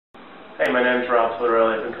Hey, my name's Rob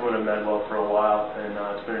Florelli. I've been coming to Medwell for a while, and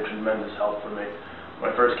it's been a tremendous help for me.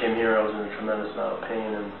 When I first came here, I was in a tremendous amount of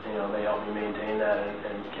pain, and they helped me maintain that and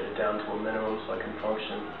get it down to a minimum so I can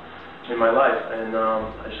function in my life. And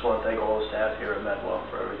I just want to thank all the staff here at Medwell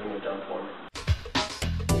for everything they've done for me.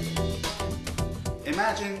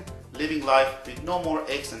 Imagine living life with no more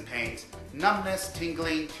aches and pains, numbness,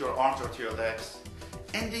 tingling to your arms or to your legs,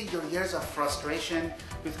 ending your years of frustration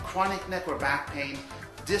with chronic neck or back pain,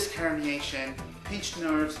 disc herniation, pinched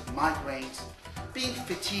nerves, migraines, being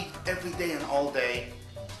fatigued every day and all day,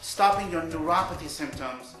 stopping your neuropathy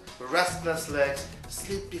symptoms, restless legs,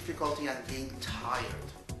 sleep difficulty, and being tired.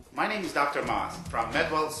 My name is Dr. Maas from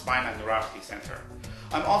Medwell Spine and Neuropathy Center.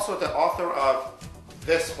 I'm also the author of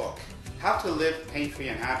this book, How to Live Pain-Free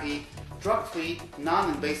and Happy, Drug-Free,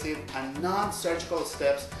 Non-Invasive, and Non-Surgical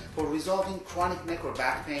Steps for Resolving Chronic Neck or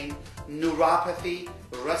Back Pain, Neuropathy,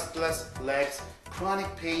 Restless Legs,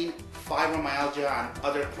 Chronic Pain, Fibromyalgia, and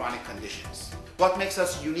other chronic conditions. What makes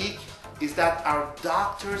us unique is that our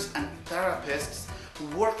doctors and therapists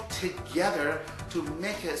work together to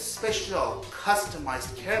make a special,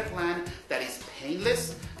 customized care plan that is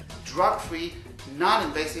painless, drug-free,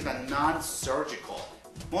 non-invasive, and non-surgical.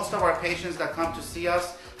 Most of our patients that come to see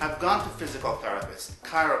us have gone to physical therapists,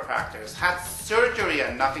 chiropractors, had surgery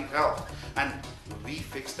and nothing helped, and we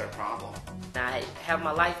fixed their problem. I have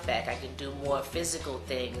my life back. I can do more physical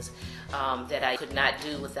things that I could not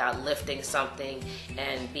do without lifting something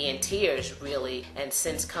and be in tears, really. And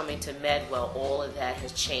since coming to Medwell, all of that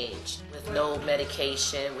has changed. With no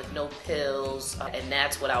medication, with no pills, and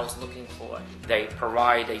that's what I was looking for. They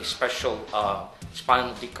provide a special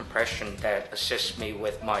spinal decompression that assists me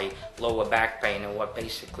with my lower back pain, and what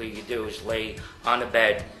basically you do is lay on a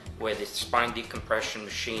bed where the spine decompression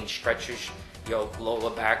machine stretches your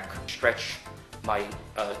lower back, stretch my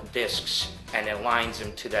discs, and it aligns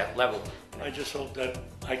them to that level. I just hope that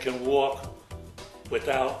I can walk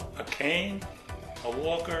without a cane, a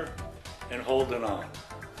walker, and holding on,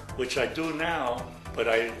 which I do now, but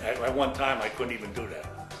at one time I couldn't even do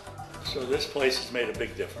that. So this place has made a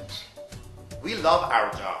big difference. We love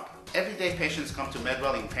our job. Everyday patients come to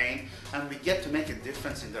Medwell in pain, and we get to make a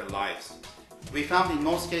difference in their lives. We found in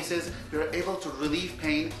most cases we are able to relieve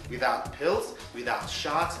pain without pills, without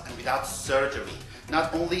shots, and without surgery.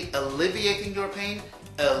 Not only alleviating your pain,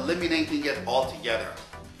 eliminating it altogether.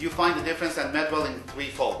 You find the difference at Medwell in three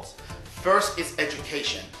folds. First is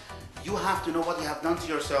education. You have to know what you have done to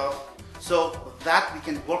yourself so that we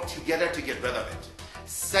can work together to get rid of it.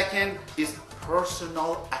 Second is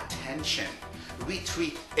personal attention. We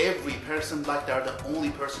treat every person like they're the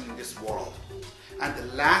only person in this world. And the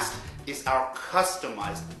last is our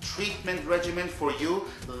customized treatment regimen for you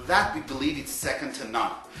that we believe is second to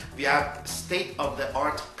none. We have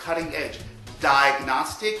state-of-the-art, cutting-edge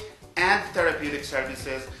diagnostic and therapeutic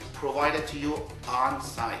services provided to you on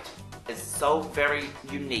site. It's so very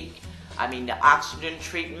unique. I mean, the oxygen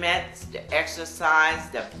treatments, the exercise,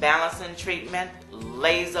 the balancing treatment,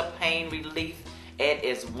 laser pain relief, it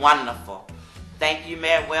is wonderful. Thank you,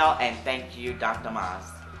 Medwell, and thank you, Dr. Maas.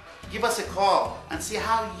 Give us a call and see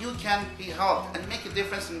how you can be helped and make a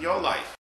difference in your life.